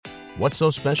What's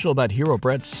so special about Hero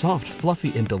Bread's soft,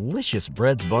 fluffy, and delicious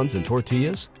breads, buns, and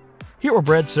tortillas? Hero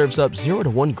Bread serves up 0 to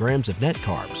 1 grams of net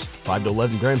carbs, 5 to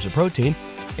 11 grams of protein,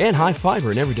 and high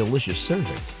fiber in every delicious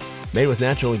serving. Made with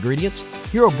natural ingredients,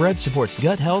 Hero Bread supports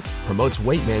gut health, promotes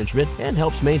weight management, and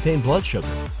helps maintain blood sugar.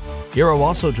 Hero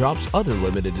also drops other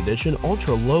limited edition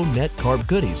ultra-low net carb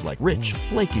goodies like rich,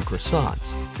 flaky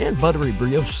croissants and buttery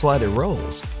brioche slider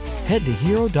rolls. Head to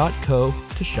hero.co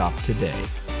to shop today.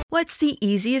 What's the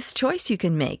easiest choice you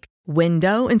can make?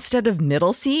 Window instead of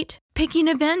middle seat? Picking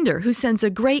a vendor who sends a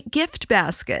great gift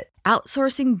basket?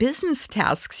 Outsourcing business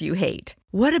tasks you hate?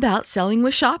 What about selling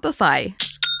with Shopify?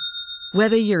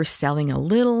 Whether you're selling a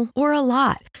little or a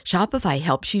lot, Shopify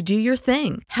helps you do your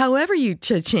thing, however you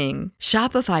cha-ching.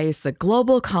 Shopify is the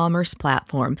global commerce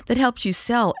platform that helps you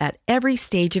sell at every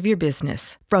stage of your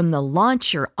business. From the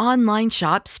launch your online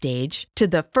shop stage to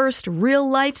the first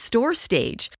real-life store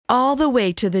stage, all the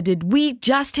way to the did we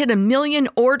just hit 1 million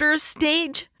orders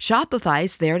stage.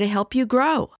 Shopify's there to help you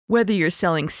grow. Whether you're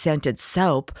selling scented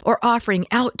soap or offering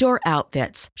outdoor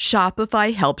outfits,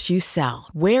 Shopify helps you sell.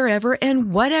 Wherever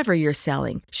and whatever you're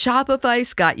selling,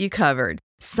 Shopify's got you covered.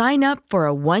 Sign up for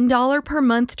a $1 per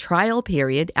month trial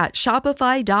period at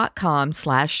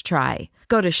shopify.com/try.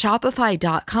 Go to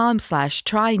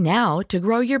shopify.com/try now to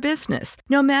grow your business,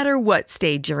 no matter what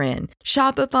stage you're in.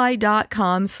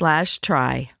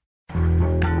 Shopify.com/try.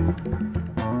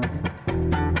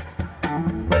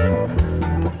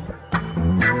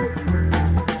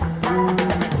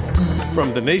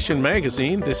 From The Nation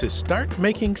magazine, this is Start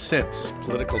Making Sense,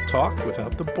 political talk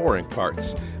without the boring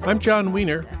parts. I'm John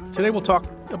Wiener. Today we'll talk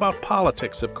about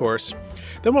politics, of course.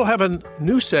 Then we'll have a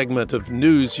new segment of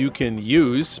news you can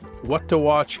use, what to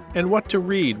watch and what to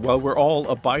read while we're all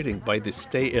abiding by the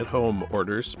stay-at-home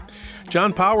orders.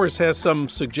 John Powers has some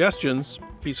suggestions.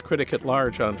 He's critic at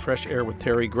large on Fresh Air with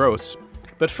Terry Gross.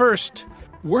 But first,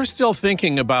 we're still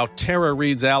thinking about Tara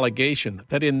Reade's allegation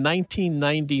that in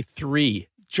 1993,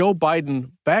 Joe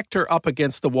Biden backed her up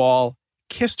against the wall,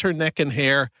 kissed her neck and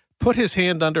hair, put his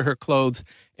hand under her clothes,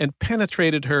 and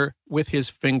penetrated her with his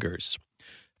fingers.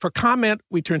 For comment,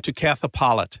 we turn to Katha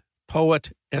Pollitt,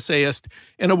 poet, essayist,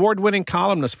 and award-winning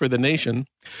columnist for The Nation.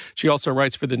 She also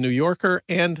writes for The New Yorker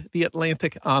and The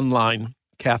Atlantic Online.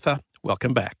 Katha,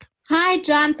 welcome back. Hi,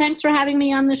 John. Thanks for having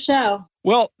me on the show.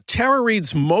 Well, Tara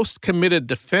Reade's most committed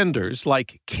defenders,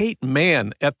 like Kate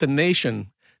Manne at The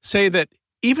Nation, say that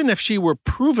even if she were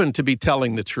proven to be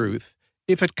telling the truth,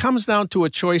 if it comes down to a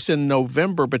choice in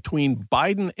November between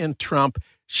Biden and Trump,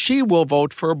 she will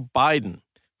vote for Biden.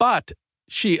 But,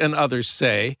 she and others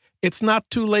say, it's not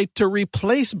too late to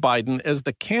replace Biden as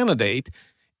the candidate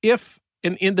if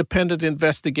an independent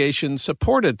investigation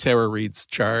supported Tara Reade's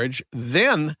charge.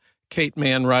 Then, Kate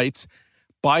Manne writes,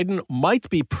 Biden might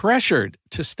be pressured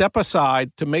to step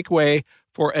aside to make way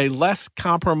for a less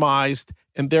compromised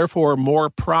and therefore more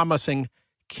promising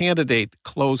candidate,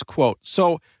 close quote.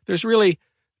 So there's really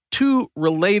two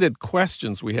related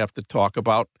questions we have to talk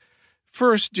about.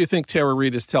 First, do you think Tara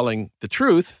Reade is telling the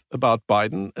truth about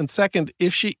Biden? And second,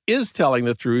 if she is telling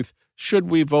the truth, should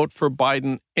we vote for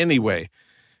Biden anyway?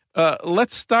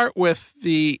 Let's start with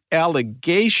the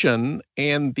allegation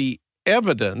and the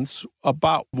evidence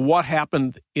about what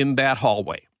happened in that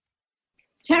hallway.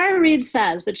 Tara Reade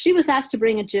says that she was asked to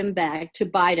bring a gym bag to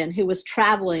Biden, who was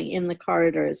traveling in the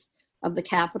corridors of the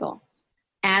Capitol.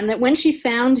 And that when she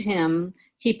found him,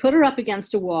 he put her up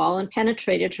against a wall and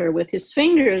penetrated her with his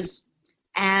fingers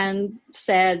and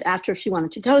asked her if she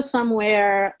wanted to go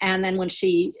somewhere. And then when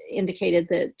she indicated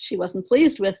that she wasn't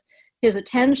pleased with his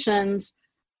attentions,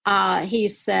 he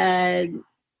said,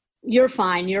 you're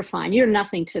fine, you're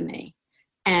nothing to me,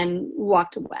 and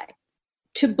walked away.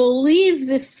 To believe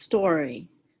this story,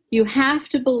 you have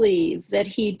to believe that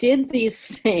he did these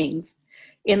things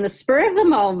in the spur of the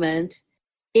moment,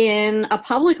 in a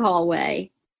public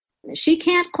hallway. She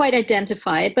can't quite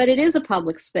identify it, but it is a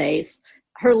public space.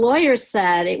 Her lawyer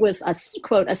said it was a,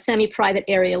 quote, a semi-private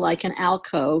area like an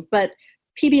alcove, but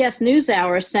PBS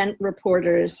NewsHour sent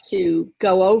reporters to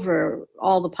go over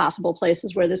all the possible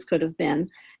places where this could have been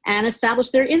and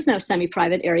established there is no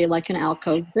semi-private area like an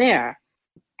alcove there.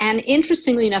 And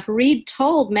interestingly enough, Reade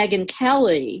told Megyn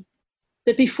Kelly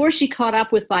that before she caught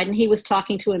up with Biden, he was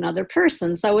talking to another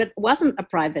person. So it wasn't a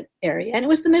private area, and it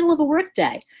was the middle of a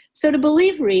workday. So to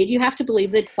believe Reade, you have to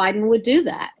believe that Biden would do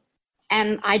that.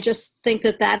 And I just think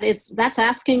that's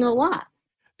asking a lot.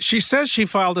 She says she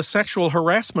filed a sexual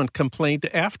harassment complaint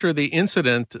after the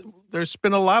incident. There's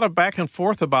been a lot of back and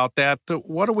forth about that.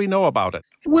 What do we know about it?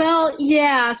 Well,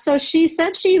 yeah. So she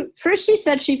said she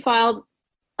filed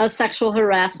a sexual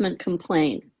harassment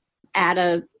complaint at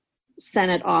a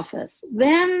Senate office.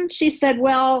 Then she said,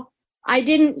 well, I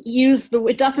didn't use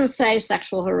it doesn't say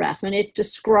sexual harassment. It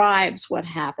describes what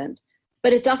happened,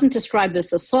 but it doesn't describe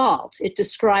this assault. It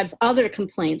describes other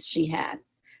complaints she had.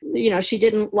 She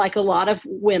didn't like a lot of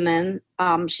women.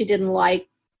 She didn't like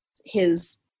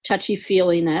his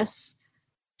touchy-feeliness.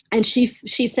 And she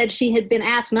said she had been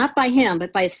asked, not by him,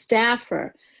 but by a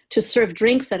staffer, to serve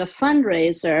drinks at a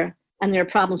fundraiser. And there are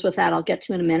problems with that I'll get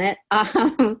to in a minute.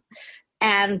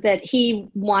 And that he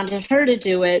wanted her to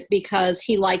do it because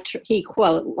he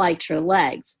quote, liked her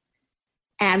legs.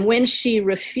 And when she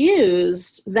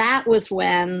refused, that was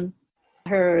when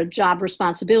her job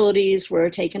responsibilities were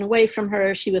taken away from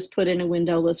her. She was put in a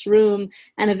windowless room,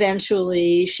 and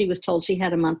eventually she was told she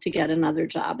had a month to get another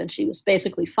job, and she was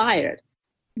basically fired.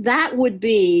 That would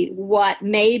be what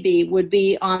maybe would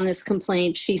be on this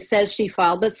complaint she says she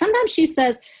filed. But sometimes she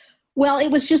says, well,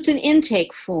 it was just an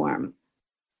intake form.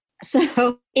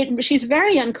 So she's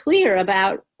very unclear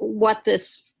about what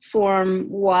this form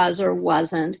was or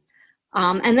wasn't.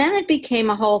 And then it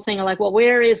became a whole thing of like, well,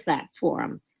 where is that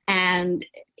form? And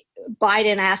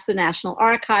Biden asked the National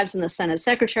Archives and the Senate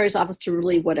Secretary's Office to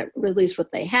release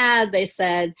what they had. They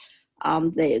said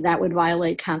that would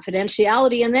violate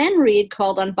confidentiality. And then Reid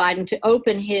called on Biden to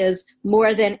open his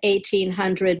more than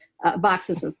 1,800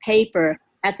 boxes of paper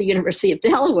at the University of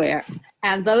Delaware.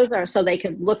 And those are so they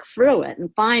could look through it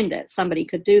and find it. Somebody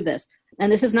could do this.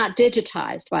 And this is not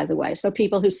digitized, by the way. So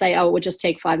people who say, oh, it would just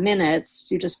take 5 minutes,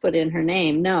 you just put in her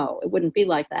name. No, it wouldn't be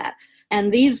like that.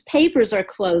 And these papers are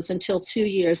closed until 2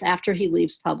 years after he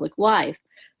leaves public life.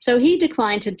 So he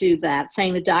declined to do that,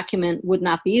 saying the document would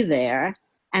not be there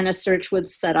and a search would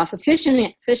set off a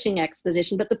fishing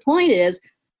expedition. But the point is,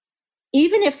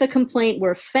 even if the complaint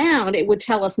were found, it would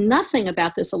tell us nothing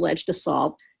about this alleged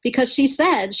assault because she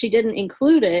said she didn't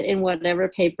include it in whatever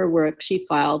paperwork she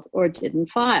filed or didn't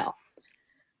file.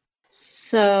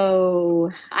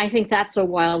 So I think that's a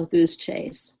wild goose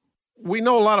chase. We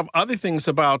know a lot of other things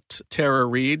about Tara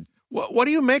Reid. What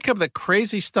do you make of the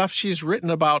crazy stuff she's written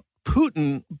about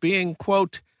Putin being,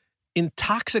 quote,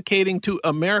 intoxicating to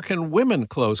American women,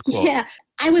 close quote? Yeah,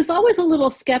 I was always a little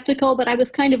skeptical, but I was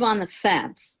kind of on the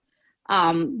fence.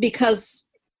 Because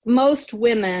most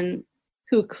women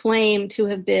who claim to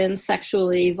have been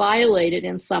sexually violated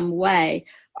in some way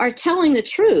are telling the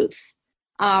truth.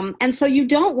 And so you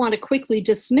don't want to quickly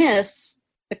dismiss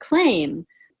a claim.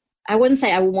 I wouldn't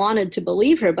say I wanted to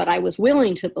believe her, but I was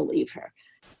willing to believe her.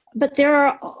 But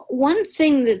one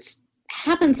thing that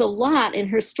happens a lot in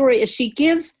her story is she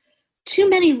gives too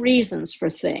many reasons for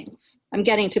things. I'm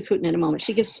getting to Putin in a moment.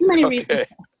 She gives too many reasons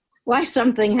why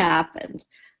something happened.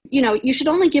 You should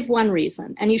only give one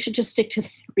reason, and you should just stick to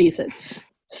that reason.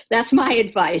 That's my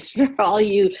advice for all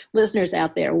you listeners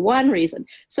out there. One reason.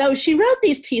 So she wrote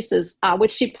these pieces,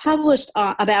 which she published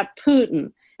about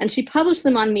Putin, and she published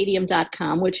them on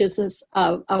Medium.com, which is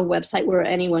a website where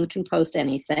anyone can post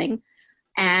anything.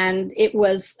 And it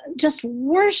was just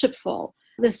worshipful.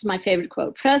 This is my favorite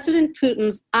quote. President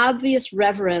Putin's obvious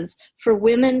reverence for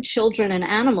women, children, and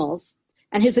animals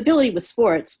and his ability with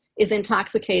sports is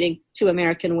intoxicating to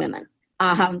American women.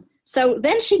 So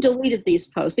then she deleted these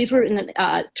posts. These were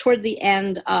toward the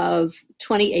end of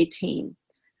 2018.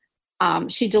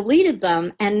 She deleted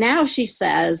them, and now she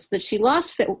says that she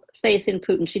lost faith in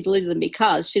Putin. She deleted them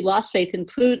because she lost faith in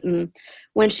Putin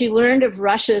when she learned of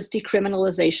Russia's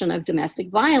decriminalization of domestic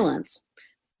violence.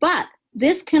 But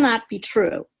this cannot be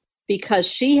true because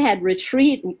she had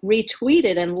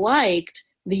retweeted and liked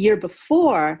the year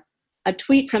before a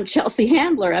tweet from Chelsea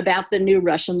Handler about the new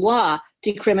Russian law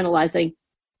decriminalizing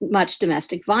much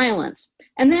domestic violence.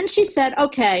 And then she said,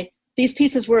 okay, these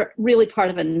pieces were really part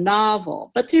of a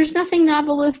novel, but there's nothing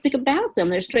novelistic about them.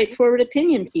 They're straightforward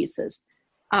opinion pieces.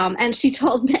 And she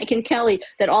told Megyn Kelly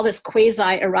that all this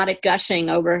quasi-erotic gushing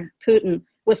over Putin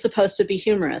was supposed to be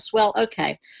humorous. Well,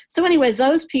 okay. So anyway,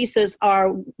 those pieces are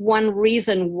one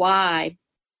reason why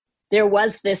there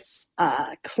was this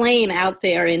claim out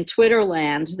there in Twitter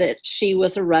land that she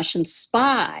was a Russian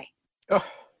spy.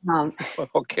 Oh,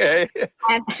 okay.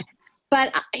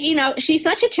 But she's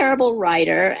such a terrible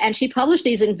writer, and she published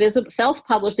these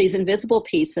self-published these invisible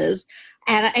pieces,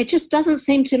 and it just doesn't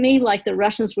seem to me like the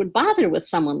Russians would bother with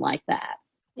someone like that.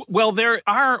 Well, there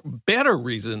are better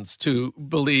reasons to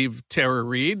believe Tara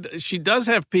Reid. She does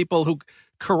have people who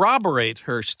corroborate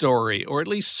her story, or at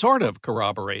least sort of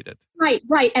corroborate it.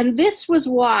 Right. And this was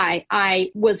why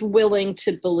I was willing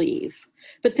to believe.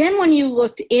 But then when you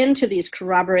looked into these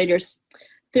corroborators,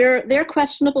 they're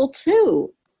questionable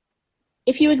too.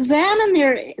 If you examine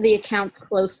the accounts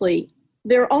closely,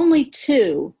 there are only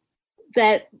two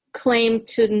that claimed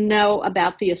to know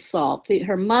about the assault.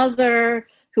 Her mother,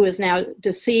 who is now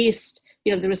deceased,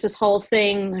 there was this whole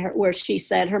thing where she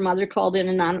said her mother called in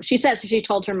anonymous. She says she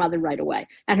told her mother right away.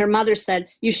 And her mother said,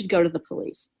 you should go to the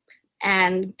police.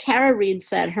 And Tara Reade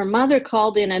said her mother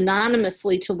called in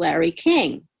anonymously to Larry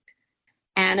King.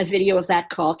 And a video of that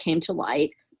call came to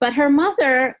light. But her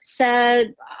mother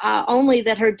said only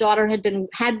that her daughter had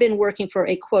been working for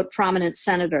a, quote, prominent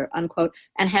senator, unquote,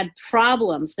 and had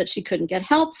problems that she couldn't get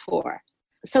help for.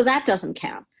 So that doesn't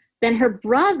count. Then her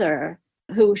brother,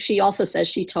 who she also says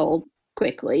she told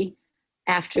quickly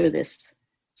after this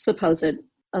supposed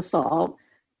assault,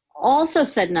 also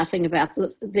said nothing about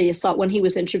the assault when he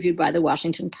was interviewed by the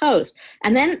Washington Post.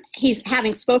 And then he's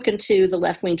having spoken to the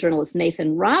left-wing journalist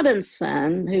Nathan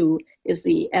Robinson, who is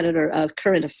the editor of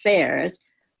Current Affairs.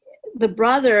 The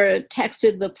brother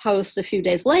texted the Post a few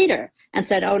days later and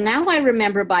said, oh, now I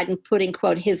remember Biden putting,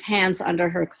 quote, his hands under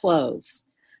her clothes.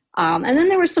 And then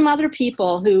there were some other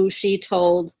people who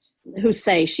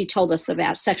say she told us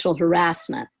about sexual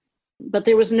harassment, but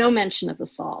there was no mention of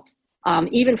assault.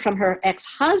 Even from her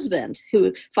ex-husband,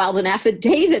 who filed an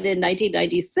affidavit in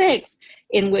 1996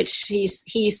 in which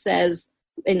he says,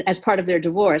 as part of their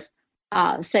divorce,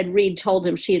 said Reade told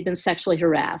him she had been sexually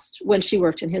harassed when she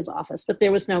worked in his office, but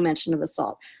there was no mention of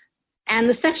assault. And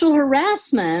the sexual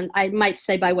harassment, I might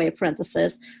say by way of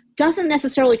parenthesis, doesn't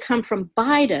necessarily come from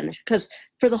Biden, because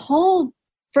for the whole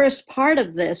first part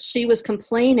of this, she was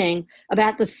complaining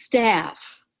about the staff.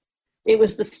 It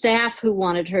was the staff who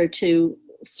wanted her to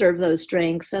serve those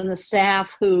drinks, and the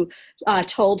staff who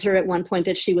told her at one point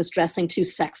that she was dressing too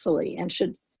sexily and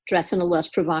should dress in a less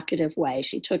provocative way.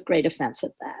 She took great offense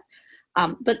at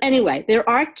that. But anyway, there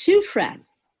are two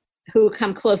friends who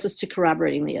come closest to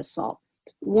corroborating the assault.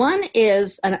 One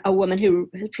is a woman who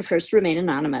prefers to remain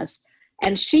anonymous,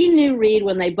 and she knew Reade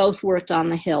when they both worked on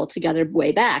the Hill together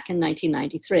way back in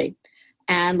 1993.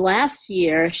 And last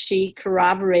year, she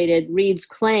corroborated Reade's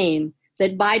claim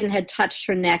that Biden had touched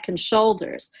her neck and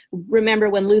shoulders. Remember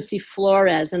when Lucy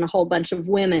Flores and a whole bunch of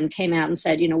women came out and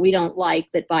said, we don't like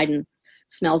that Biden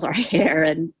smells our hair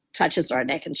and touches our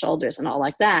neck and shoulders and all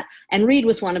like that. And Reade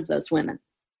was one of those women.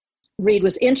 Reade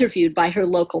was interviewed by her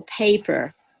local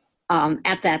paper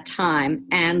at that time,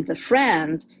 and the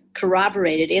friend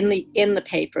corroborated in the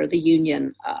paper, the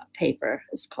Union paper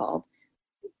is called,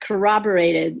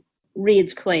 corroborated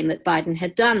Reade's claim that Biden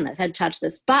had done this, had touched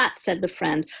this. But, said the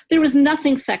friend, there was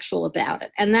nothing sexual about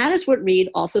it. And that is what Reade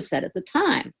also said at the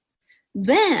time.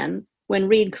 Then, when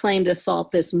Reade claimed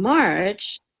assault this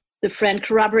March, the friend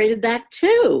corroborated that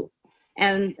too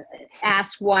and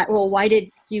asked, why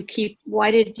did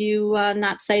you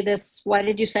not say this? Why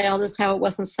did you say all this, how it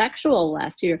wasn't sexual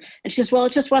last year? And she says, well,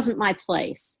 it just wasn't my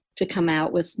place to come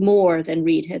out with more than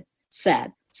Reade had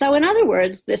said. So in other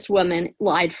words, this woman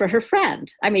lied for her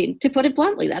friend. I mean, to put it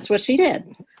bluntly, that's what she did.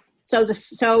 So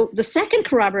the second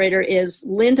corroborator is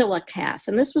Linda Lacasse,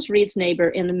 and this was Reade's neighbor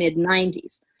in the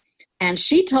mid-90s. And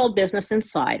she told Business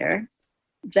Insider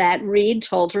that Reade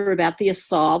told her about the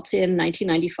assault in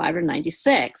 1995 or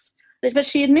 96. But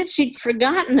she admits she'd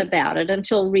forgotten about it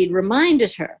until Reade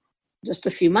reminded her just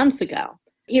a few months ago.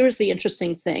 Here's the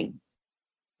interesting thing.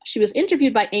 She was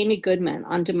interviewed by Amy Goodman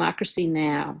on Democracy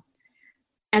Now!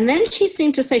 And then she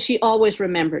seemed to say she always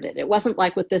remembered it. It wasn't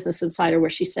like with Business Insider where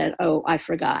she said, oh, I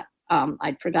forgot.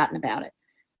 I'd forgotten about it.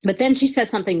 But then she said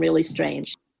something really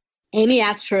strange. Amy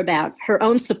asked her about her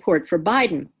own support for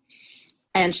Biden.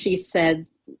 And she said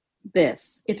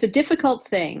this, it's a difficult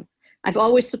thing. I've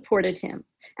always supported him.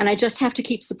 And I just have to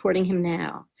keep supporting him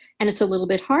now. And it's a little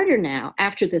bit harder now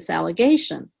after this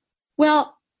allegation.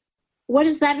 Well, what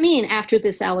does that mean after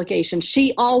this allegation?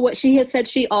 She has said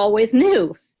she always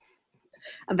knew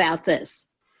about this.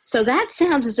 So that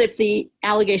sounds as if the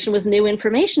allegation was new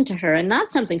information to her and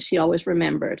not something she always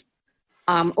remembered,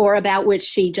 or about which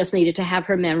she just needed to have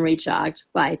her memory jogged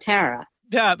by Tara.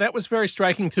 Yeah, that was very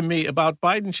striking to me. About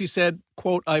Biden, she said,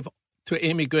 quote, to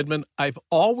Amy Goodman, I've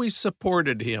always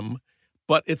supported him,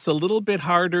 but it's a little bit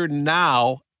harder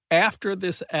now after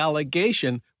this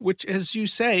allegation, which, as you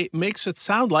say, makes it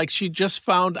sound like she just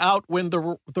found out when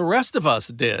the rest of us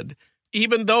did,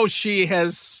 even though she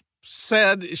has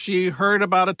said she heard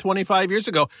about it 25 years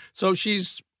ago. So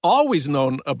she's always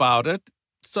known about it.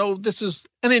 So this is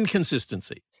an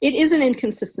inconsistency. It is an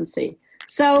inconsistency.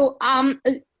 So,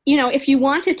 if you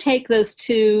want to take those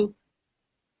two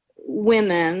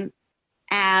women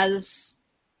as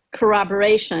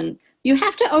corroboration, you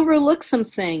have to overlook some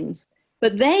things.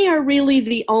 But they are really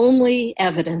the only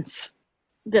evidence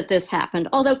that this happened.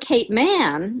 Although Kate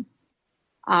Manne,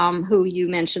 who you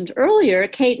mentioned earlier,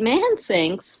 Kate Manne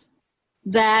thinks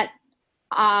that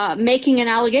making an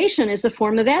allegation is a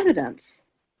form of evidence.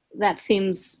 That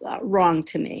seems wrong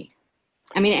to me.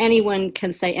 I mean, anyone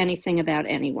can say anything about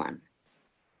anyone.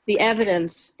 The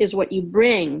evidence is what you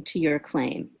bring to your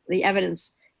claim. The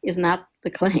evidence is not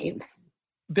the claim.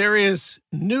 There is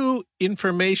new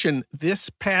information this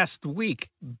past week,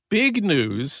 big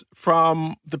news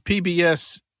from the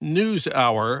PBS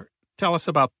NewsHour. Tell us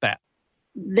about that.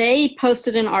 They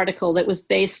posted an article that was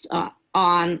based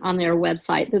on their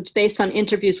website that's based on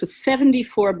interviews with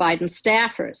 74 Biden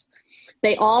staffers.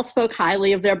 They all spoke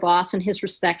highly of their boss and his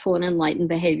respectful and enlightened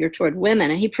behavior toward women,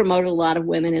 and he promoted a lot of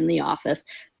women in the office.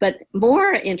 But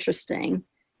more interesting,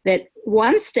 that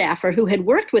one staffer who had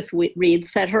worked with Reid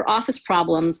said her office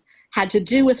problems had to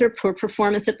do with her poor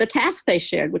performance at the task they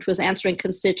shared, which was answering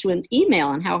constituent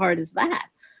email, and how hard is that?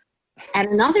 And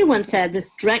another one said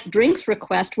this drinks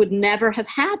request would never have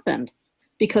happened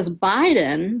because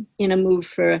Biden, in a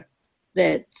move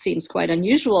that seems quite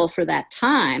unusual for that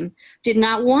time, did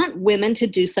not want women to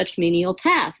do such menial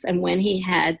tasks. And when he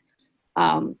had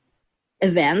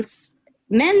events,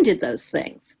 men did those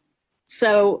things.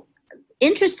 So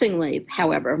interestingly,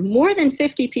 however, more than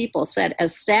 50 people said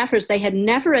as staffers they had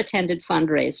never attended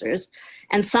fundraisers,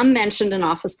 and some mentioned an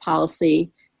office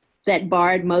policy that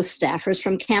barred most staffers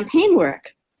from campaign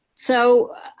work.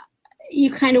 So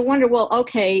you kind of wonder, well,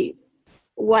 okay,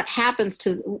 what happens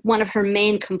to one of her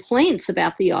main complaints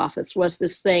about the office was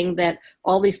this thing that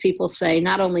all these people say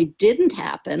not only didn't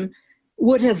happen,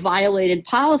 would have violated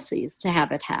policies to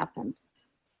have it happen.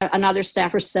 Another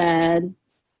staffer said,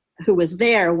 who was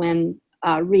there when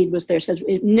Reid was there, said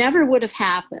it never would have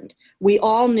happened. We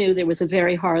all knew there was a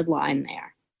very hard line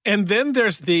there. And then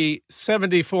there's the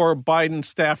 74 Biden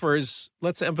staffers,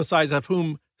 let's emphasize, of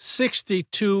whom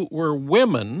 62 were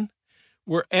women,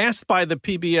 were asked by the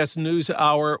PBS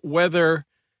NewsHour whether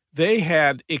they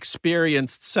had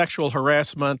experienced sexual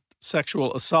harassment,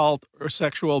 sexual assault, or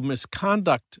sexual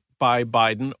misconduct by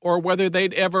Biden, or whether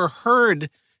they'd ever heard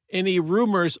any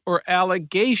rumors or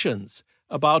allegations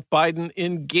about Biden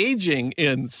engaging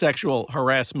in sexual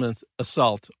harassment,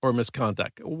 assault, or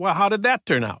misconduct. Well, how did that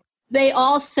turn out? They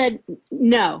all said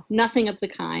no, nothing of the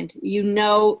kind.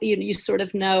 You sort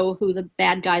of know who the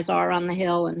bad guys are on the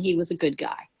Hill, and he was a good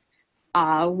guy.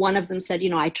 One of them said,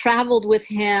 I traveled with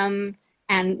him,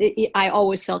 and I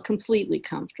always felt completely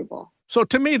comfortable. So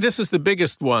to me, this is the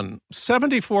biggest one.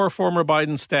 74 former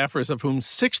Biden staffers, of whom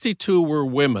 62 were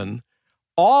women,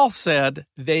 all said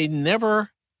they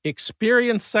never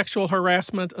experienced sexual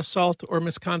harassment, assault, or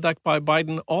misconduct by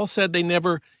Biden. All said they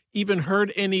never even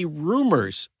heard any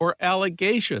rumors or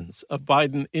allegations of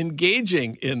Biden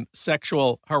engaging in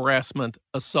sexual harassment,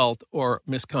 assault, or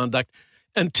misconduct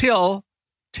until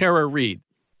Tara Reid.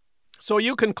 So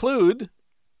you conclude...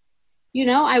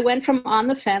 I went from on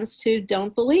the fence to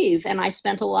don't believe, and I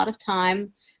spent a lot of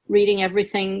time reading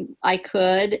everything I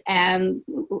could and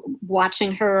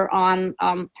watching her on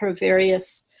her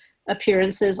various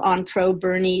appearances on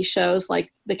pro-Bernie shows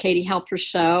like the Katie Halper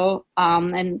Show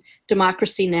and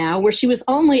Democracy Now!, where she was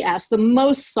only asked the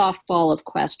most softball of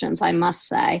questions, I must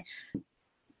say.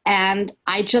 And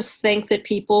I just think that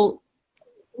people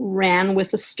ran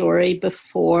with the story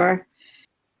before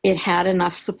it had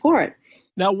enough support.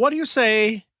 Now, what do you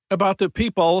say about the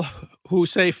people who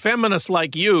say feminists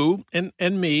like you and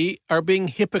me are being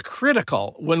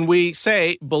hypocritical when we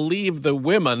say believe the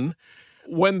women,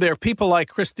 when there are people like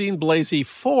Christine Blasey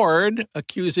Ford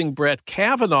accusing Brett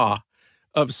Kavanaugh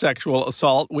of sexual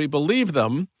assault? We believe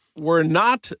them. We're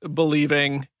not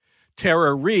believing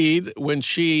Tara Reid when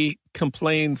she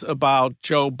complains about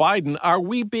Joe Biden. Are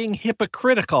we being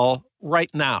hypocritical right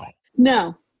now?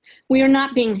 No, we are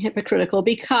not being hypocritical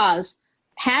because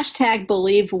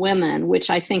 #BelieveWomen, which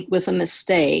I think was a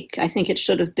mistake. I think it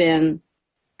should have been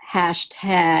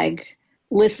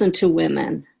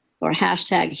 #ListenToWomen or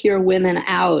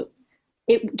 #HearWomenOut.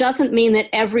 It doesn't mean that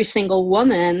every single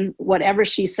woman, whatever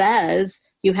she says,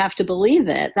 you have to believe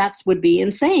it. That would be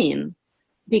insane.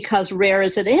 Because rare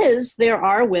as it is, there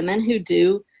are women who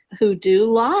do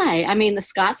lie. I mean, the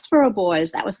Scottsboro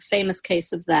Boys, that was a famous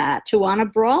case of that.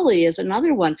 Tawana Brawley is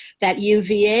another one. That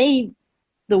UVA,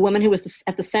 the woman who was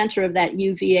at the center of that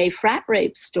UVA frat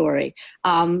rape story,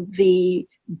 the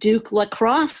Duke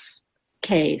lacrosse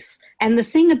case. And the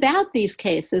thing about these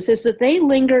cases is that they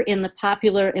linger in the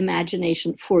popular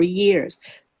imagination for years.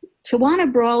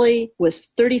 Tawana Brawley was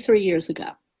 33 years ago,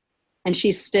 and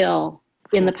she's still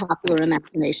in the popular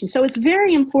imagination. So it's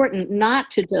very important not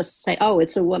to just say, oh,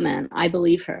 it's a woman, I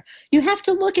believe her. You have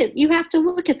to look at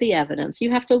the evidence.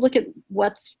 You have to look at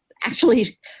what's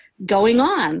actually going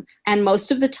on. And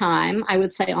most of the time, I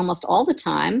would say almost all the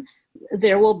time,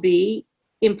 there will be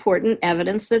important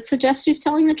evidence that suggests she's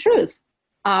telling the truth.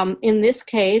 In this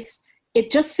case,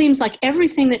 it just seems like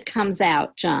everything that comes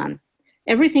out, John,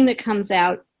 everything that comes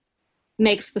out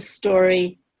makes the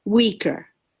story weaker,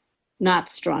 not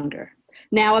stronger.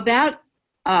 Now, about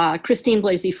Christine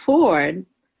Blasey Ford,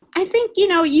 I think,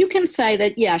 you can say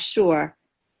that, yeah, sure,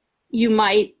 you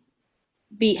might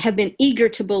have been eager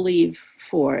to believe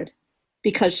Ford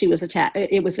because she was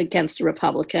it was against a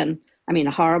Republican, a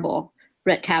horrible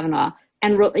Brett Kavanaugh.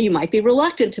 And you might be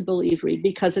reluctant to believe Reid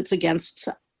because it's against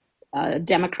a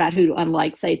Democrat who,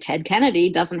 unlike, say, Ted Kennedy,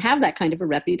 doesn't have that kind of a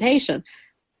reputation.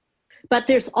 But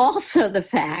there's also the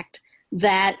fact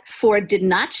that Ford did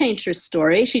not change her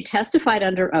story. She testified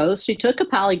under oath. She took a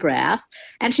polygraph,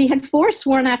 and she had 4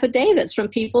 sworn affidavits from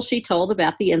people she told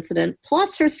about the incident,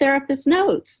 plus her therapist's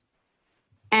notes.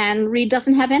 And Reid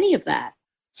doesn't have any of that.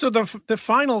 So the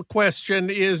final question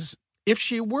is, if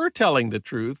she were telling the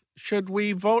truth, should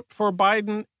we vote for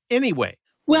Biden anyway?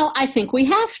 Well, I think we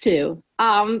have to,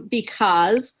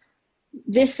 because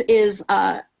this is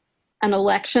an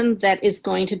election that is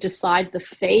going to decide the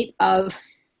fate of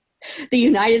the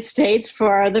United States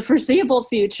for the foreseeable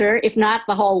future, if not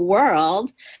the whole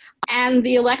world. And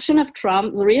the re-election of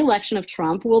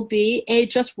Trump will be a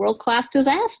just world-class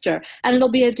disaster. And it'll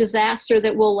be a disaster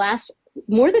that will last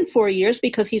more than 4 years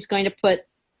because he's going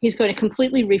to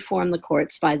completely reform the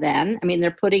courts by then.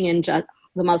 They're putting in the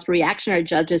most reactionary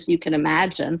judges you can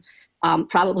imagine.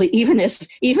 Probably even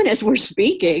as we're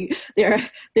speaking,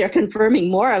 they're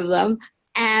confirming more of them.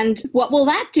 And what will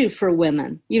that do for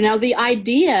women? The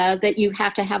idea that you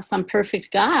have to have some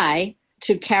perfect guy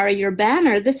to carry your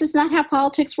banner, this is not how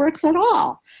politics works at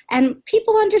all. And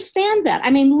people understand that.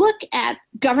 Look at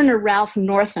Governor Ralph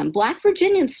Northam. Black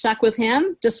Virginians stuck with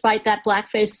him despite that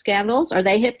blackface scandals. Are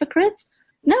they hypocrites?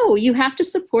 No, you have to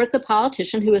support the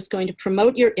politician who is going to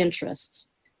promote your interests,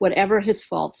 whatever his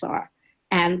faults are.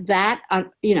 And that,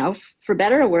 for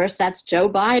better or worse, that's Joe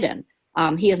Biden.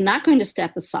 He is not going to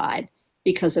step aside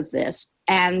because of this.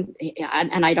 And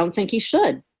I don't think he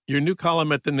should. Your new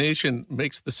column at The Nation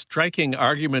makes the striking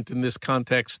argument in this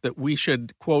context that we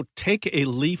should, quote, take a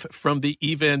leaf from the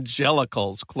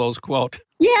evangelicals, close quote.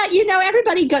 Yeah,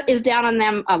 everybody is down on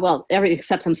them.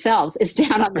 Except themselves is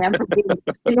down on them for being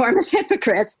enormous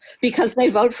hypocrites because they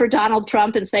vote for Donald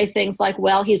Trump and say things like,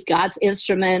 well, he's God's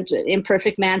instrument,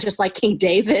 imperfect man, just like King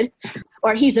David,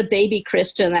 or he's a baby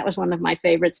Christian. That was one of my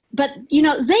favorites. But, they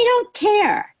don't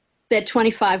care that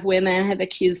 25 women have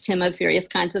accused him of various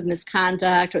kinds of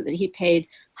misconduct or that he paid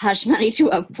hush money to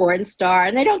a porn star.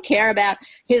 And they don't care about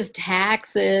his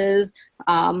taxes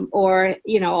or,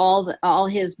 all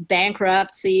his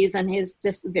bankruptcies and his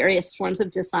various forms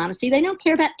of dishonesty. They don't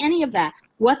care about any of that.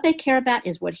 What they care about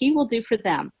is what he will do for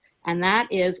them. And that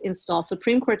is install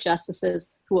Supreme Court justices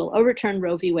who will overturn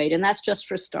Roe v. Wade. And that's just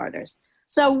for starters.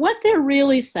 So what they're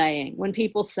really saying when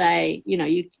people say,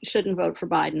 you shouldn't vote for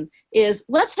Biden is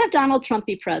let's have Donald Trump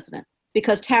be president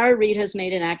because Tara Reid has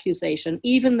made an accusation,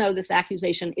 even though this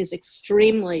accusation is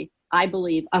extremely, I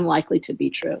believe, unlikely to be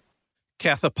true.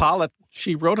 Katha Pollitt,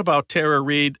 she wrote about Tara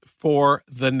Reid for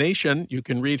The Nation. You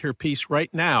can read her piece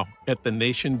right now at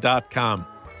thenation.com.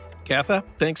 Katha,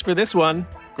 thanks for this one.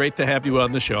 Great to have you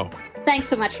on the show. Thanks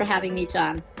so much for having me,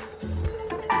 John.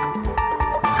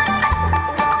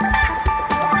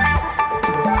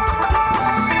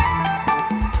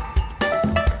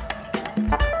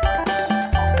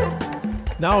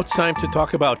 Now it's time to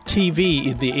talk about TV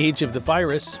in the age of the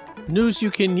virus. News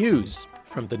you can use.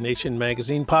 From the Nation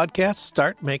magazine podcast,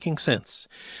 Start Making Sense.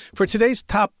 For today's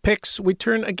top picks, we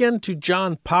turn again to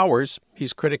John Powers.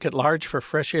 He's critic at large for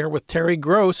Fresh Air with Terry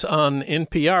Gross on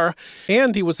NPR,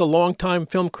 and he was a longtime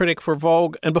film critic for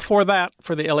Vogue, and before that,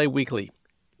 for the LA Weekly.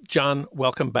 John,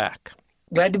 welcome back.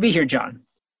 Glad to be here, John.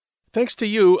 Thanks to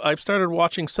you, I've started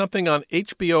watching something on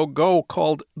HBO Go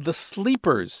called The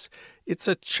Sleepers. It's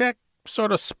a Czech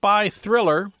sort of spy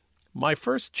thriller, my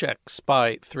first Czech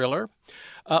spy thriller.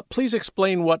 Please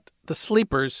explain what The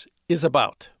Sleepers is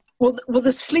about. Well,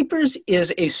 The Sleepers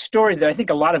is a story that I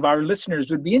think a lot of our listeners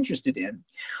would be interested in,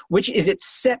 which is it's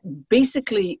set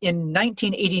basically in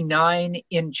 1989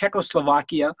 in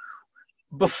Czechoslovakia,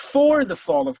 before the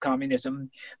fall of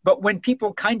communism, but when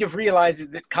people kind of realize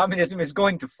that communism is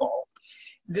going to fall.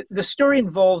 The story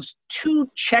involves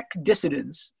 2 Czech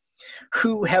dissidents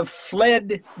who have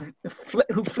fled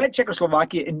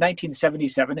Czechoslovakia in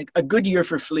 1977, a good year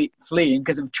for fleeing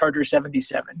because of Charter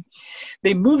 77.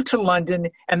 They moved to London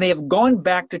and they have gone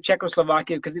back to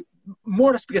Czechoslovakia more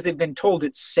or less because they've been told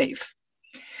it's safe.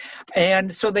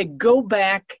 And so they go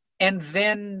back and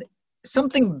then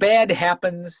something bad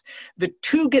happens. The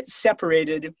 2 get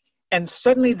separated And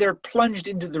suddenly they're plunged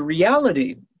into the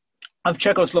reality of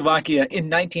Czechoslovakia in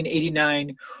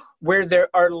 1989, where there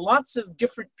are lots of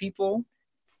different people.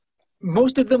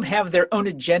 Most of them have their own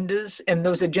agendas, and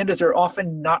those agendas are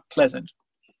often not pleasant.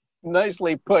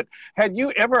 Nicely put. Had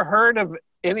you ever heard of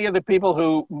any of the people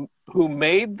who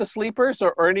made the Sleepers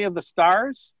or any of the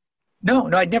stars? No,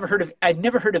 I'd never heard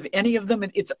of any of them.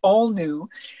 It's all new.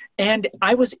 And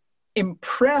I was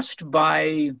impressed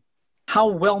by how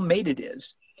well made it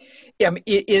is.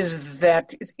 It is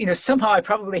that, somehow I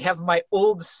probably have my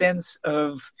old sense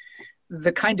of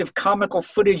the kind of comical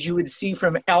footage you would see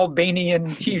from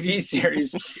Albanian TV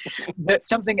series, that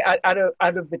something out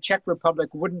of the Czech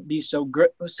Republic wouldn't be so good.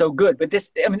 But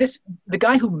the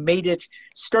guy who made it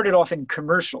started off in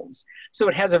commercials, so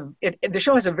the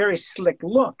show has a very slick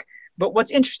look. But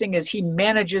what's interesting is he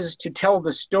manages to tell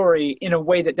the story in a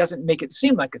way that doesn't make it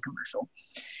seem like a commercial.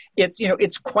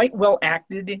 It's quite well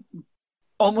acted.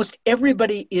 Almost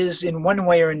everybody is in one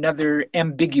way or another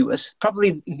ambiguous.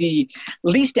 Probably the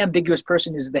least ambiguous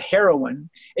person is the heroine,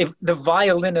 the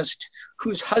violinist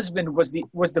whose husband was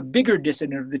the bigger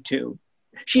dissident of the two.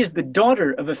 She is the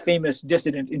daughter of a famous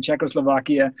dissident in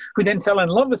Czechoslovakia who then fell in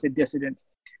love with a dissident.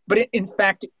 But in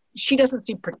fact, she doesn't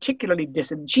seem particularly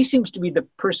dissident. She seems to be the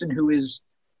person who is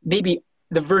maybe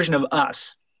the version of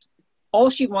us. All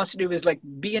she wants to do is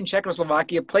be in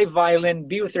Czechoslovakia, play violin,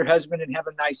 be with her husband, and have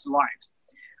a nice life.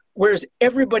 Whereas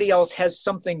everybody else has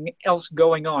something else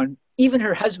going on. Even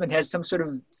her husband has some sort of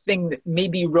thing that may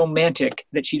be romantic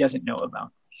that she doesn't know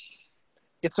about.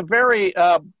 It's a very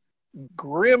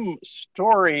grim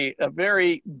story, a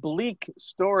very bleak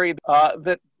story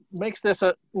that makes this,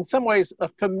 in some ways, a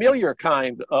familiar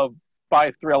kind of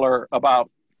spy thriller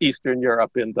about Eastern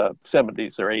Europe in the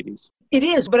 70s or 80s. It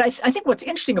is, but I think what's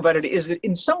interesting about it is that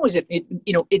in some ways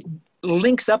it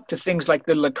links up to things like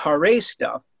the Le Carré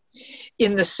stuff,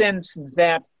 in the sense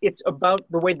that it's about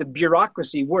the way the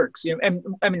bureaucracy works.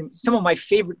 Some of my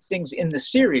favorite things in the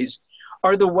series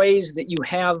are the ways that you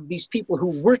have these people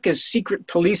who work as secret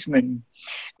policemen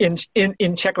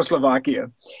in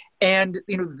Czechoslovakia. And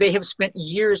they have spent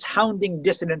years hounding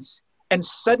dissidents, and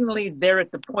suddenly they're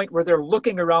at the point where they're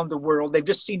looking around the world. They've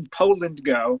just seen Poland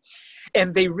go,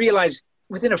 and they realize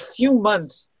within a few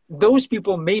months, those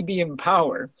people may be in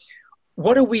power.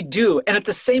 What do we do? And at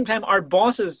the same time, our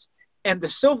bosses and the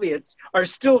Soviets are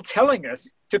still telling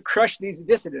us to crush these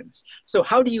dissidents. So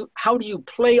how do you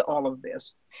play all of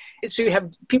this? So you have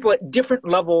people at different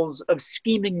levels of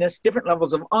schemingness, different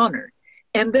levels of honor.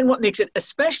 And then what makes it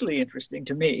especially interesting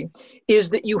to me is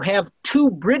that you have two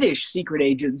British secret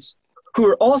agents who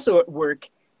are also at work,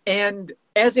 and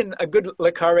as in a good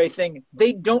Le Carré thing,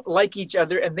 they don't like each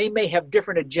other and they may have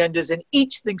different agendas, and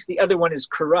each thinks the other one is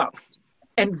corrupt.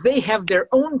 And they have their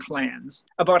own plans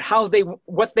about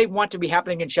what they want to be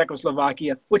happening in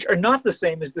Czechoslovakia, which are not the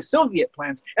same as the Soviet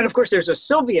plans. And of course, there's a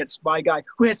Soviet spy guy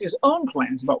who has his own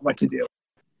plans about what to do.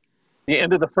 The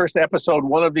end of the first episode,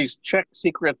 one of these Czech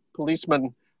secret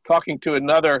policemen talking to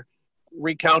another,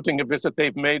 recounting a visit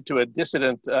they've made to a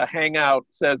dissident hangout,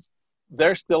 says,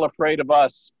 they're still afraid of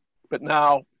us, but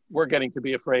now we're getting to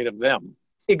be afraid of them.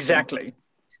 Exactly.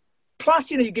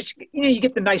 Plus, you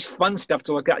get the nice fun stuff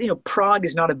to look at. Prague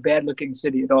is not a bad-looking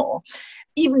city at all.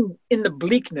 Even in the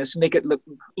bleakness, make it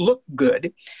look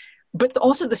good. But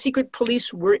also the secret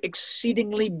police were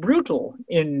exceedingly brutal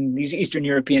in these Eastern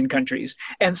European countries.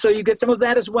 And so you get some of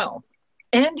that as well.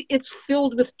 And it's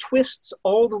filled with twists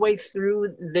all the way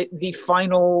through the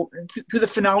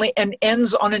finale, and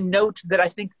ends on a note that I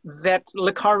think that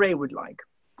Le Carré would like.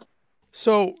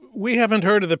 So we haven't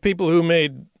heard of the people who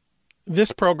made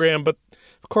this program, but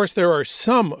of course there are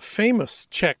some famous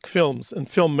Czech films and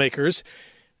filmmakers.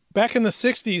 Back in the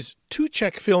 60s, 2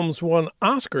 Czech films won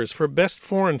Oscars for Best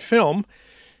Foreign Film.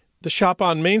 The Shop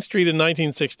on Main Street in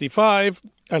 1965,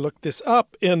 I looked this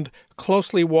up, and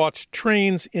Closely Watched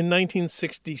Trains in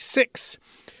 1966.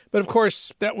 But of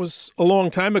course, that was a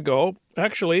long time ago,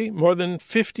 actually more than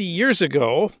 50 years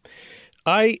ago.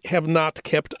 I have not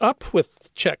kept up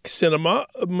with Czech cinema,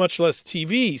 much less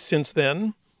TV, since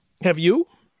then. Have you?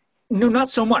 No, not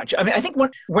so much. I think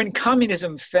when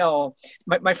communism fell,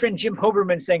 my friend Jim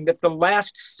Hoberman saying that the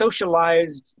last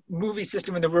socialized movie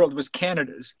system in the world was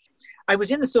Canada's. I was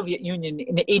in the Soviet Union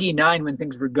in '89 when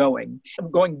things were going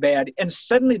bad. And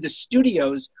suddenly the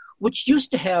studios, which used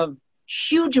to have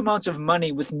huge amounts of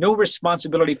money with no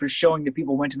responsibility for showing that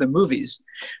people went to the movies,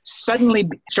 suddenly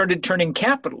started turning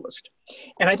capitalist.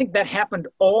 And I think that happened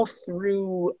all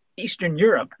through Eastern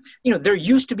Europe. There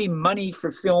used to be money for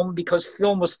film because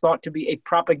film was thought to be a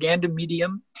propaganda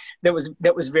medium that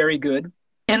was very good.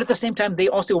 And at the same time, they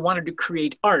also wanted to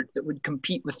create art that would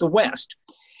compete with the West.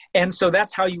 And so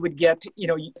that's how you would get,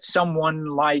 someone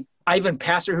like Ivan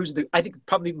Passer, who's I think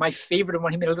probably my favorite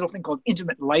one. He made a little thing called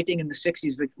Intimate Lighting in the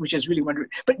 60s, which is really wonderful.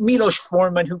 But Milos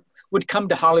Forman, who would come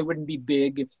to Hollywood and be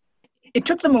big. It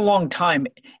took them a long time,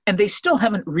 and they still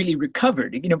haven't really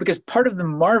recovered, because part of the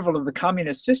marvel of the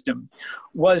communist system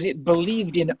was it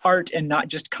believed in art and not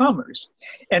just commerce.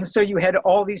 And so you had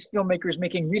all these filmmakers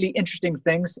making really interesting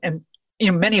things, and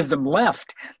many of them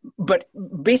left. But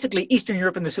basically, Eastern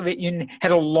Europe and the Soviet Union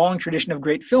had a long tradition of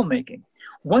great filmmaking.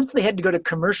 Once they had to go to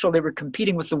commercial, they were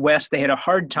competing with the West. They had a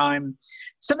hard time.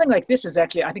 Something like this is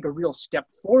actually, I think, a real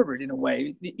step forward in a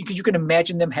way, because you can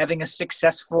imagine them having a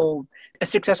successful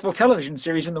television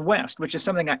series in the West, which is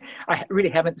something I really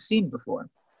haven't seen before.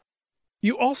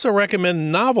 You also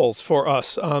recommend novels for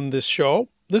us on this show.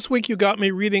 This week you got me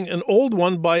reading an old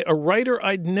one by a writer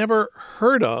I'd never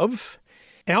heard of,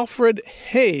 Alfred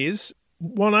Hayes.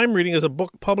 One I'm reading is a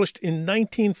book published in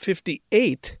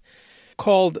 1958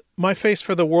 called My Face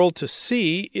for the World to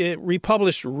See. It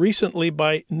republished recently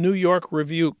by New York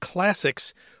Review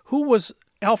Classics. Who was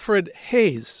Alfred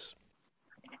Hayes?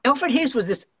 Alfred Hayes was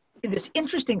this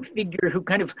interesting figure who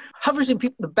kind of hovers in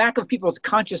the back of people's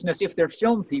consciousness if they're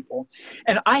film people.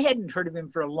 And I hadn't heard of him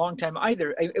for a long time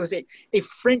either. It was a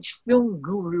French film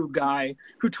guru guy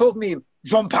who told me,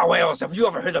 Jean Powers, have you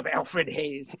ever heard of Alfred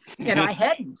Hayes? And I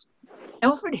hadn't.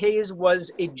 Alfred Hayes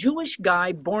was a Jewish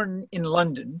guy born in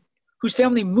London whose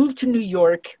family moved to New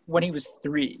York when he was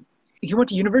 3. He went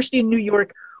to university in New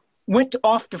York, went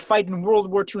off to fight in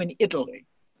World War II in Italy.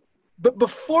 But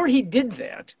before he did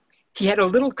that, he had a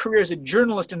little career as a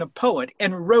journalist and a poet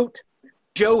and wrote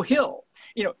Joe Hill.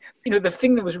 The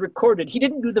thing that was recorded. He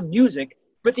didn't do the music,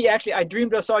 but I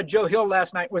dreamed I saw Joe Hill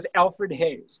last night was Alfred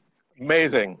Hayes.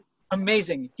 Amazing.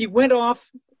 He went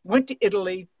to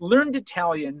Italy, learned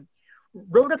Italian,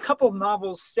 wrote a couple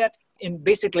novels set in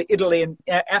basically Italy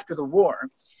after the war.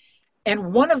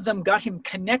 And one of them got him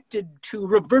connected to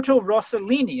Roberto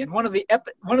Rossellini. And one of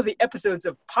the episodes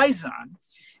of Paisan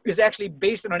is actually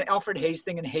based on an Alfred Hayes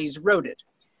thing, and Hayes wrote it.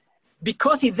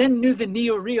 Because he then knew the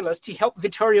neo-realists, he helped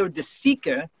Vittorio De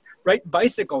Sica write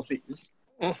Bicycle Thieves.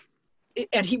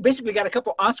 And he basically got a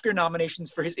couple Oscar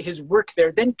nominations for his work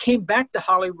there, then came back to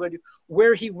Hollywood,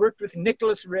 where he worked with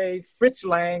Nicholas Ray, Fritz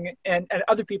Lang, and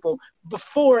other people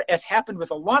before, as happened with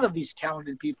a lot of these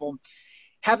talented people,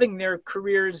 having their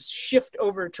careers shift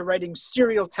over to writing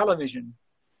serial television.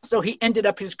 So he ended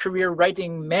up his career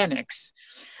writing Mannix.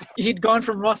 He'd gone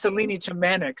from Rossellini to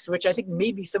Mannix, which I think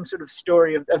may be some sort of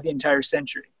story of the entire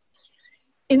century.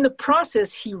 In the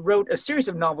process, he wrote a series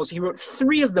of novels. He wrote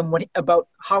 3 of them about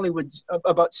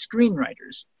about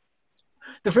screenwriters.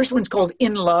 The first one's called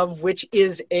In Love, which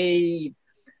is a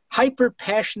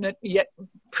hyper-passionate, yet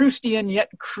Proustian, yet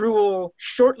cruel,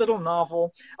 short little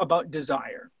novel about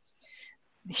desire.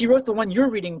 He wrote the one you're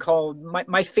reading called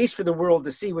My Face for the World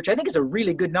to See, which I think is a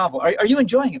really good novel. Are you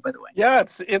enjoying it, by the way? Yeah,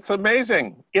 it's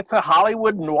amazing. It's a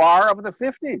Hollywood noir of the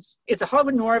 50s. It's a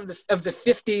Hollywood noir of the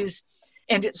 50s.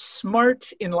 And it's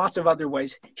smart in lots of other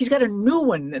ways. He's got a new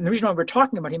one, and the reason why we're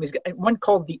talking about him is one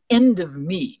called The End of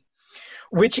Me,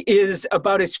 which is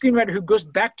about a screenwriter who goes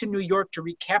back to New York to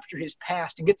recapture his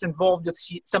past and gets involved with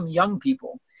some young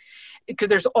people. Because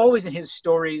there's always in his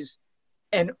stories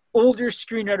an older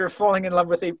screenwriter falling in love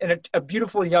with a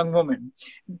beautiful young woman.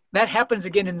 That happens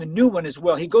again in the new one as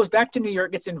well. He goes back to New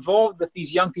York, gets involved with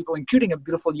these young people, including a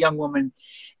beautiful young woman,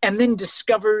 and then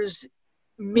discovers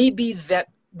maybe that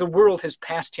the world has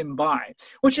passed him by,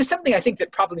 which is something I think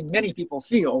that probably many people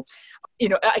feel.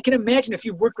 I can imagine if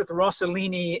you've worked with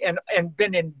Rossellini and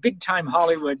been in big time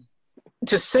Hollywood,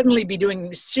 to suddenly be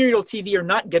doing serial TV or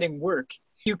not getting work,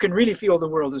 you can really feel the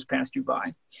world has passed you by.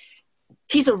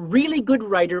 He's a really good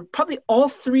writer. Probably all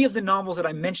 3 of the novels that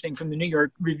I'm mentioning from the New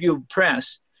York Review of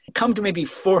Press come to maybe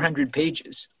 400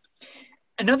 pages.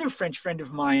 Another French friend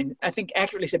of mine, I think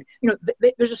accurately said,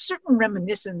 there's a certain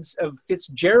reminiscence of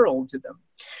Fitzgerald to them,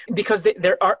 because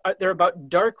they're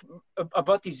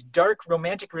about these dark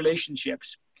romantic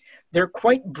relationships. They're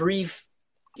quite brief.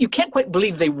 You can't quite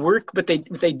believe they work, but they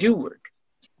do work.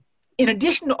 In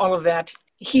addition to all of that,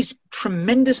 he's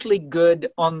tremendously good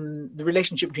on the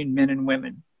relationship between men and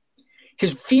women.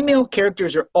 His female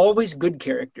characters are always good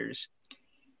characters.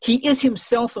 He is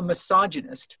himself a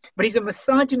misogynist, but he's a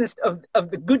misogynist of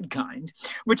the good kind,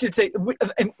 which is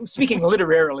speaking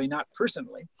literarily, not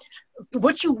personally.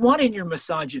 What you want in your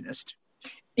misogynist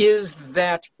is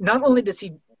that not only does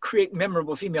he create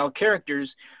memorable female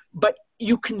characters, but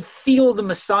you can feel the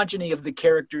misogyny of the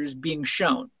characters being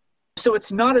shown. So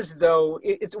it's not as though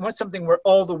it's something where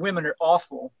all the women are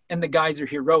awful and the guys are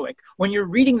heroic. When you're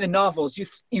reading the novels, you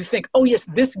think, oh yes,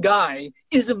 this guy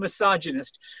is a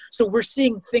misogynist. So we're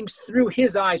seeing things through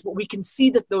his eyes, but we can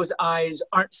see that those eyes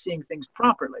aren't seeing things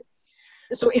properly.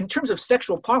 So in terms of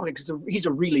sexual politics, he's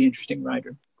a really interesting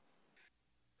writer.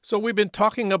 So we've been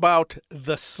talking about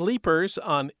The Sleepers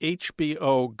on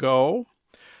HBO Go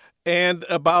and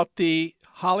about the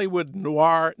Hollywood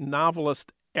noir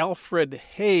novelist Alfred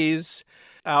Hayes,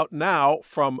 out now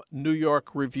from New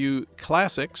York Review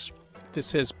Classics.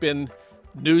 This has been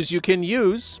News You Can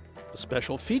Use, a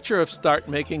special feature of Start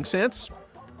Making Sense.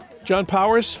 John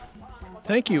Powers,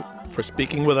 thank you for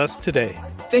speaking with us today.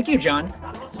 Thank you, John.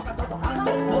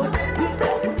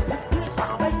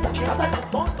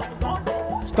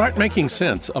 Start Making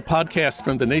Sense, a podcast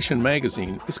from The Nation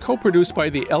magazine, is co-produced by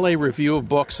the LA Review of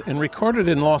Books and recorded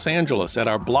in Los Angeles at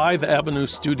our Blythe Avenue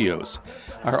studios.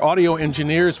 Our audio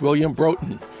engineer is William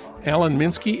Broughton. Alan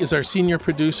Minsky is our senior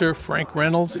producer. Frank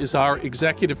Reynolds is our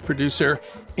executive producer.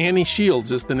 Annie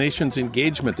Shields is The Nation's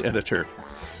engagement editor.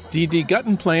 D.D.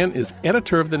 Guttenplan is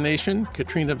editor of The Nation.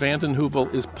 Katrina vanden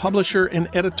Heuvel is publisher and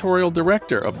editorial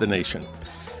director of The Nation.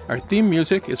 Our theme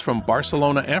music is from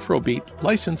Barcelona Afrobeat,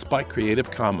 licensed by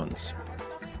Creative Commons.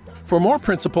 For more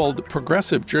principled,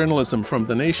 progressive journalism from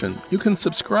The Nation, you can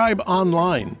subscribe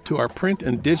online to our print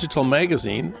and digital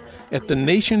magazine at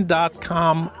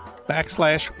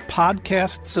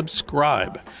thenation.com/podcast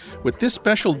subscribe with this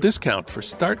special discount for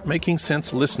Start Making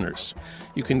Sense listeners.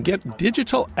 You can get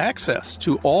digital access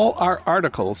to all our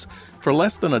articles for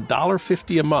less than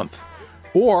 $1.50 a month.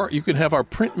 Or you can have our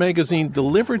print magazine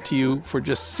delivered to you for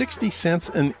just 60 cents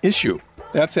an issue.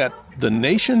 That's at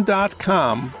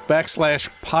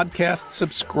thenation.com/podcast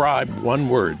subscribe, one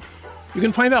word. You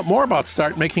can find out more about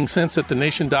Start Making Sense at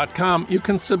thenation.com. You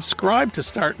can subscribe to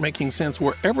Start Making Sense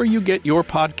wherever you get your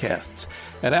podcasts,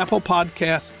 at Apple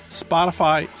Podcasts,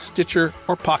 Spotify, Stitcher,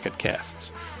 or Pocket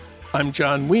Casts. I'm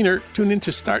John Wiener. Tune in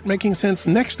to Start Making Sense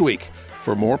next week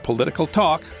for more political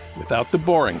talk without the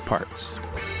boring parts.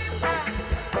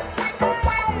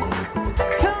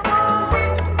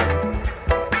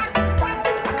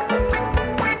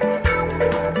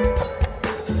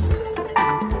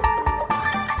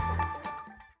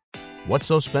 What's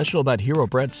so special about Hero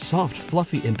Bread's soft,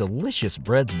 fluffy, and delicious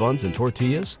breads, buns, and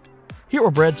tortillas?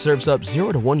 Hero Bread serves up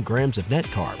 0 to 1 grams of net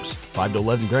carbs, 5 to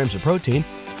 11 grams of protein,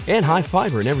 and high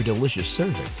fiber in every delicious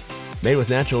serving. Made with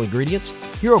natural ingredients,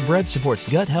 Hero Bread supports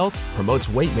gut health, promotes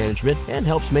weight management, and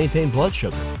helps maintain blood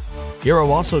sugar. Hero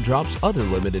also drops other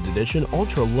limited edition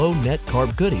ultra-low net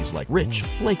carb goodies like rich,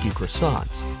 flaky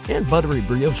croissants and buttery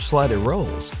brioche slider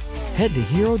rolls. Head to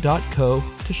hero.co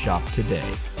to shop today.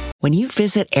 When you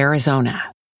visit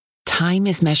Arizona, time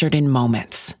is measured in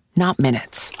moments, not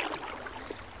minutes.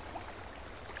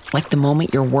 Like the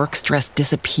moment your work stress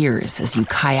disappears as you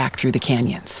kayak through the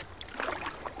canyons.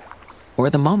 Or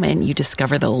the moment you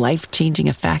discover the life-changing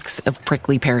effects of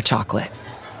prickly pear chocolate.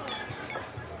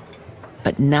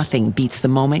 But nothing beats the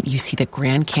moment you see the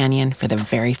Grand Canyon for the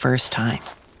very first time.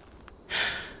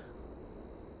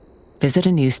 Visit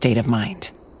a new state of mind.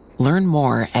 Learn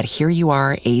more at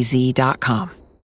hereyouareaz.com.